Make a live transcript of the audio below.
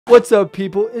What's up,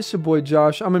 people? It's your boy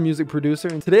Josh. I'm a music producer,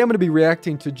 and today I'm going to be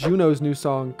reacting to Juno's new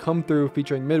song Come Through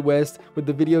featuring Midwxst with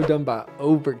the video done by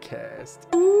Overcast.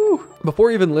 Ooh.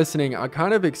 Before even listening, I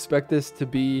kind of expect this to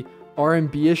be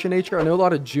R&B-ish in nature. I know a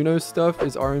lot of Juno stuff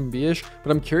is R&B-ish,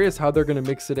 but I'm curious how they're going to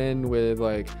mix it in with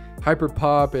like hyper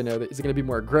pop, and is it going to be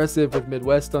more aggressive with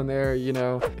Midwxst on there, you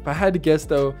know? If I had to guess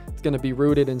though, it's going to be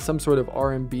rooted in some sort of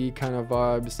R&B kind of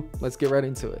vibes. Let's get right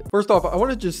into it. First off, I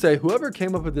want to just say whoever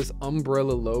came up with this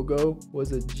umbrella logo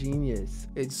was a genius.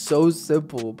 It's so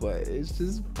simple, but it's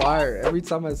just fire. Every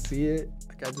time I see it,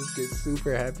 like, I just get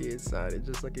super happy inside. It's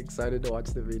just like excited to watch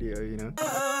the video, you know?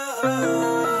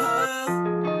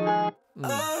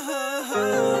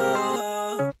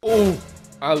 Oh,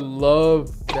 I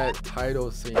love that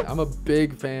title scene. I'm a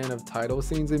big fan of title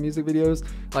scenes in music videos.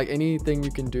 Like anything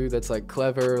you can do that's like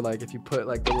clever, like if you put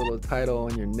like the little title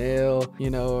on your nail,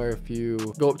 you know, or if you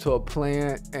go up to a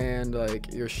plant and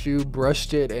like your shoe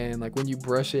brushed it, and like when you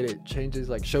brush it, it changes,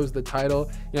 like shows the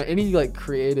title. You know, any like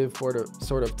creative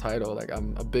sort of title, like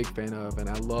I'm a big fan of, and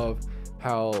I love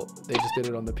how they just did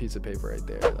it on the piece of paper right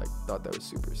there. Like, thought that was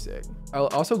super sick. I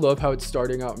also love how it's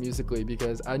starting out musically,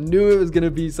 because I knew it was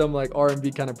gonna be some like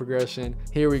R&B kind of progression.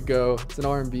 Here we go, it's an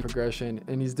R&B progression,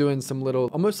 and he's doing some little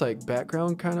almost like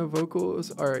background kind of vocals,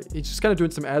 or he's just kind of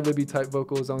doing some ad-libby type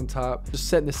vocals on top, just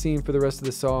setting the scene for the rest of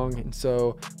the song. And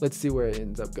so let's see where it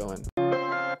ends up going.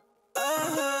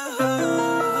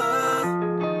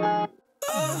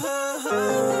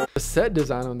 The set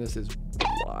design on this is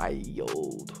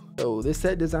wild. So this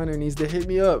set designer needs to hit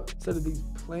me up instead of these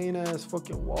plain ass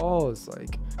fucking walls.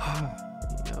 Like,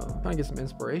 you know, trying to get some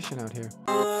inspiration out here.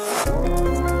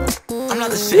 I'm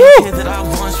not the same kid that I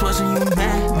once was when you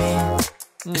met me.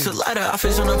 It's a lot of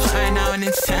offers on the plane now, and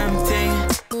it's tempting.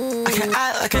 I can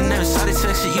act like I never saw the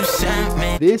text that you sent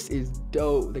me. This is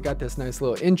dope. They got this nice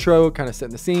little intro, kind of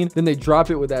setting the scene. Then they drop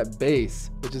it with that bass,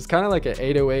 which is kind of like an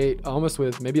 808, almost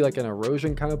with maybe like an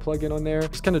erosion kind of plug-in on there.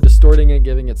 Just kind of distorting it,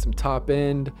 giving it some top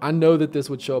end. I know that this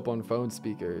would show up on phone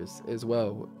speakers as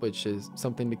well, which is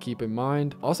something to keep in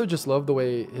mind. Also just love the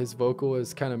way his vocal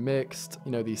is kind of mixed.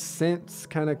 You know, these synths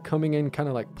kind of coming in, kind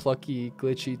of like plucky,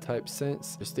 glitchy type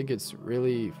synths. Just think it's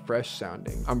really fresh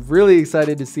sounding. I'm really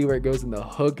excited to see where it goes in the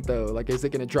hook though. Like, is it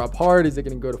gonna drop hard? Is it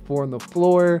gonna go to 4 on the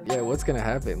floor? Yeah, what's gonna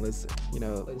happen? Let's, you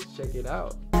know, let's check it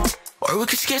out. Or we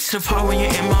could sketch the part when you're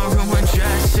in my room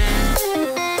undressing.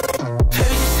 Baby,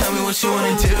 just tell me what you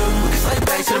wanna do. It's like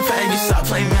back to the bag, you stop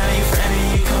playing man, you friend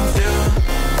and you come through.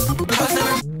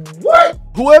 What?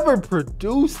 Whoever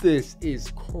produced this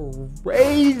is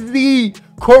crazy.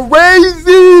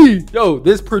 Crazy! Yo,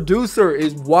 this producer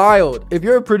is wild. If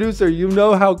you're a producer, you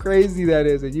know how crazy that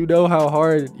is, and you know how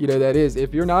hard, you know, that is.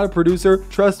 If you're not a producer,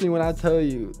 trust me when I tell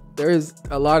you, there is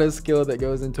a lot of skill that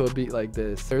goes into a beat like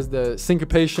this. There's the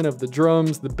syncopation of the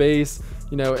drums, the bass,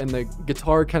 you know, and the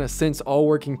guitar kind of synths all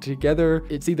working together.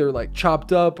 It's either like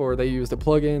chopped up, or they used a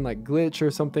plugin like Glitch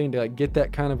or something to like get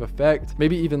that kind of effect.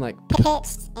 Maybe even like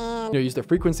pitched and, you know, use the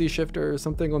frequency shifter or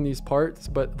something on these parts.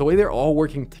 But the way they're all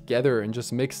working together and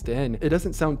just mixed in, it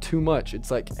doesn't sound too much.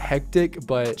 It's like hectic,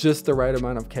 but just the right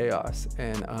amount of chaos.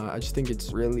 And I just think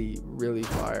it's really, really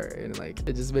fire. And like,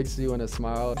 it just makes you want to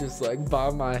smile, just like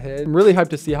bob my head. I'm really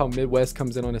hyped to see how Midwxst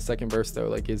comes in on his second verse though.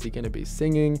 Like, is he gonna be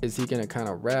singing? Is he gonna kind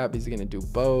of rap? Is he gonna do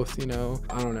both? You know,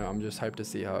 I don't know. I'm just hyped to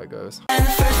see how it goes.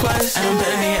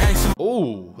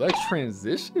 Oh, that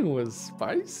transition was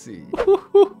spicy.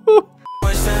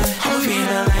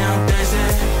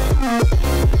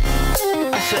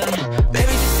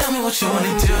 Baby, just tell me what you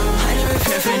wanna do. I never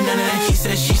prepared for none of that. He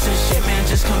said, she said, shit, man,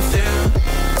 just come through.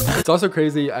 It's also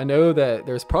crazy. I know that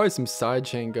there's probably some side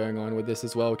chain going on with this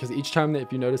as well, because each time that,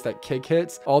 if you notice that kick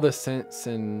hits, all the synths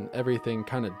and everything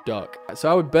kind of duck. So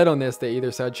I would bet on this they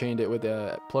either side chained it with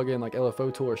a plugin like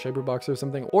LFO tool or Shaperbox or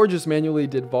something, or just manually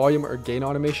did volume or gain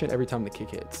automation every time the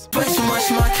kick hits. Way too much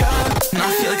in my cup, and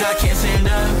I feel like I can't stand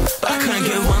up, but I couldn't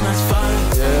get one last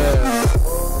fight. Yeah.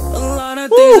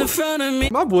 In front of me.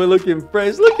 My boy looking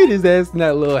fresh. Look at his ass in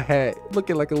that little hat,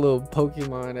 looking like a little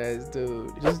Pokemon ass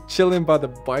dude, just chilling by the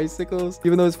bicycles.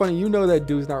 Even though it's funny, you know that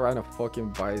dude's not riding a fucking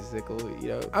bicycle. You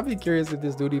know, I'd be curious if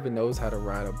this dude even knows how to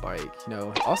ride a bike. You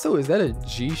know, also, is that a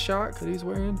G-Shock that he's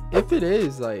wearing? If it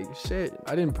is, like, shit,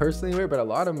 I didn't personally wear it, but a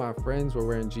lot of my friends were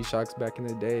wearing G-Shocks back in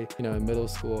the day, you know, in middle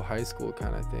school, high school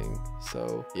kind of thing.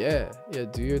 So yeah,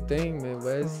 do your thing,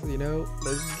 Midwxst, you know,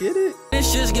 let's get it.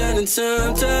 it's just getting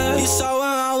tempted. You saw where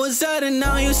I was at and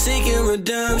now you're seeking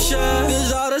redemption.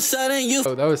 Cause all of a sudden you...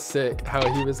 Oh, that was sick how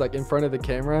he was like in front of the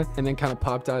camera and then kind of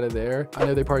popped out of there. I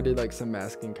know they probably did like some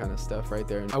masking kind of stuff right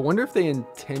there. And I wonder if they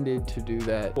intended to do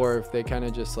that or if they kind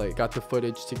of just like got the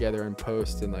footage together in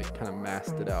post and like kind of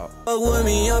masked it out. With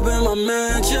me up in my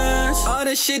mansions. All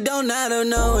this shit don't matter,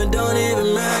 no, it don't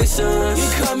even make sense. You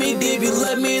cut me deep, you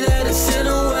let me let it sit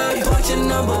away. Block your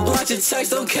number, block your text,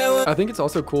 don't care what. I think it's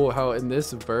also cool how in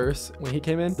this verse, when he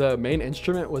came in, the main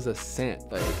instrument was a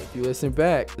synth. Like if you listen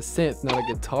back, the synth, not a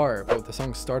guitar, but the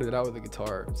song started out with a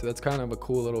guitar. So that's kind of a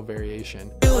cool little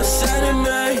variation. You were sending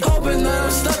me, hoping that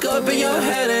I'm stuck up in your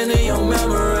head and in your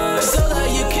memory, so that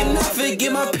you cannot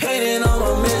forget my pain and all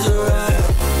my misery.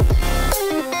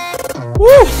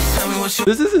 Woo!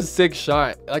 This is a sick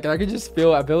shot. Like I could just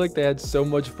feel, I feel like they had so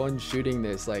much fun shooting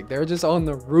this. Like they're just on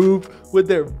the roof with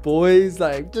their boys,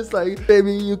 like just like,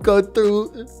 baby, you go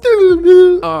through.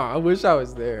 Oh, I wish I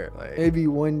was there. Like maybe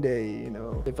one day, you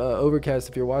know, if Overcast,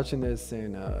 if you're watching this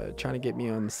and trying to get me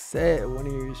on set one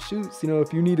of your shoots, you know,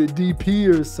 if you need a DP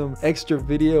or some extra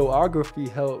videography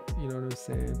help, you know what I'm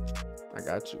saying? I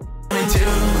got you.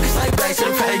 It's like back to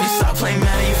the page, you stop playing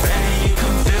man, you fan, you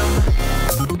come through.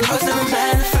 I was never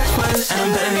mad in the first place, and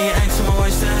I'm better than you ain't to my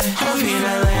worst day. I'll be in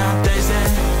LA on Thursday.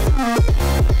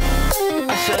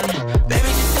 I said, baby,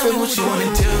 just tell me what you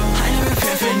wanna do. I ain't never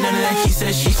prepared for none of that he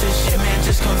said, she said shit, man,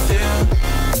 just come through.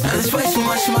 Now there's way too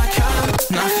much in my cup,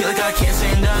 now I feel like I can't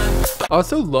say enough. I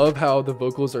also love how the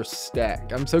vocals are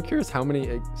stacked. I'm so curious how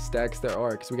many stacks there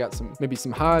are, because we got some, maybe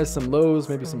some highs, some lows,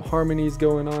 maybe some harmonies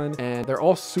going on, and they're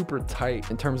all super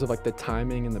tight in terms of like the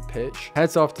timing and the pitch.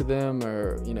 Hats off to them,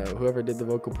 or you know, whoever did the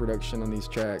vocal production on these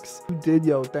tracks. You did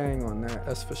your thing on that,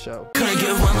 that's for sure. Couldn't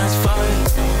get one last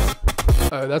fight.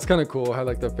 That's kind of cool how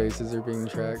like the faces are being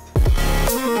tracked.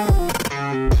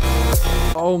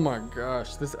 Oh my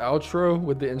gosh, this outro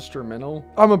with the instrumental.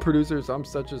 I'm a producer, so I'm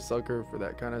such a sucker for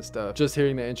that kind of stuff. Just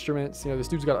hearing the instruments, you know, this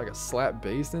dude's got like a slap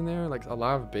bass in there, like a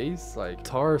live bass, like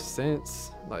guitar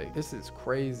synths. Like this is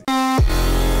crazy. Kind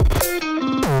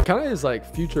of is like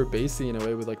future bassy in a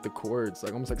way with like the chords,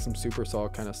 like almost like some super saw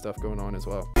kind of stuff going on as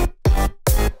well.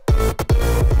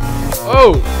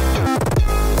 Oh!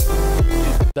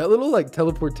 That little like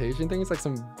teleportation thing is like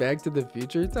some Back to the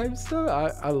Future type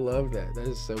stuff. I love that. That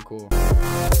is so cool.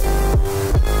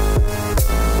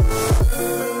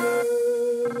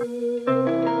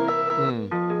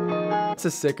 It's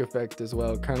a sick effect as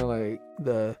well. Kind of like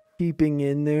the keeping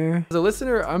in there. As a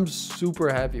listener, I'm super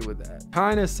happy with that.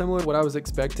 Kind of similar to what I was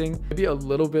expecting. Maybe a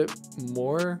little bit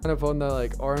more kind of on the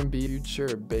like R&B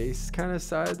future bass kind of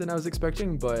side than I was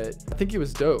expecting, but I think it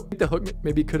was dope. I think the hook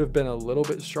maybe could have been a little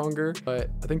bit stronger, but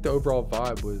I think the overall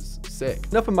vibe was sick.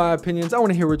 Enough of my opinions. I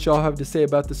want to hear what y'all have to say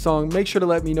about the song. Make sure to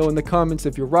let me know in the comments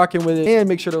if you're rocking with it, and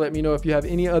make sure to let me know if you have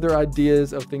any other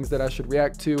ideas of things that I should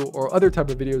react to or other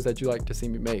type of videos that you like to see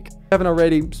me make. If you haven't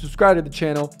already, subscribe to the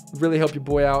channel. Really help your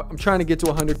boy out. I'm trying to get to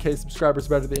 100K subscribers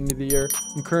by the end of the year.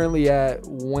 I'm currently at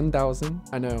 1,000.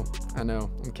 I know,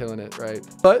 I'm killing it, right?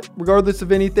 But regardless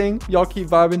of anything, y'all keep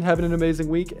vibing, having an amazing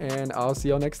week, and I'll see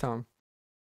y'all next time.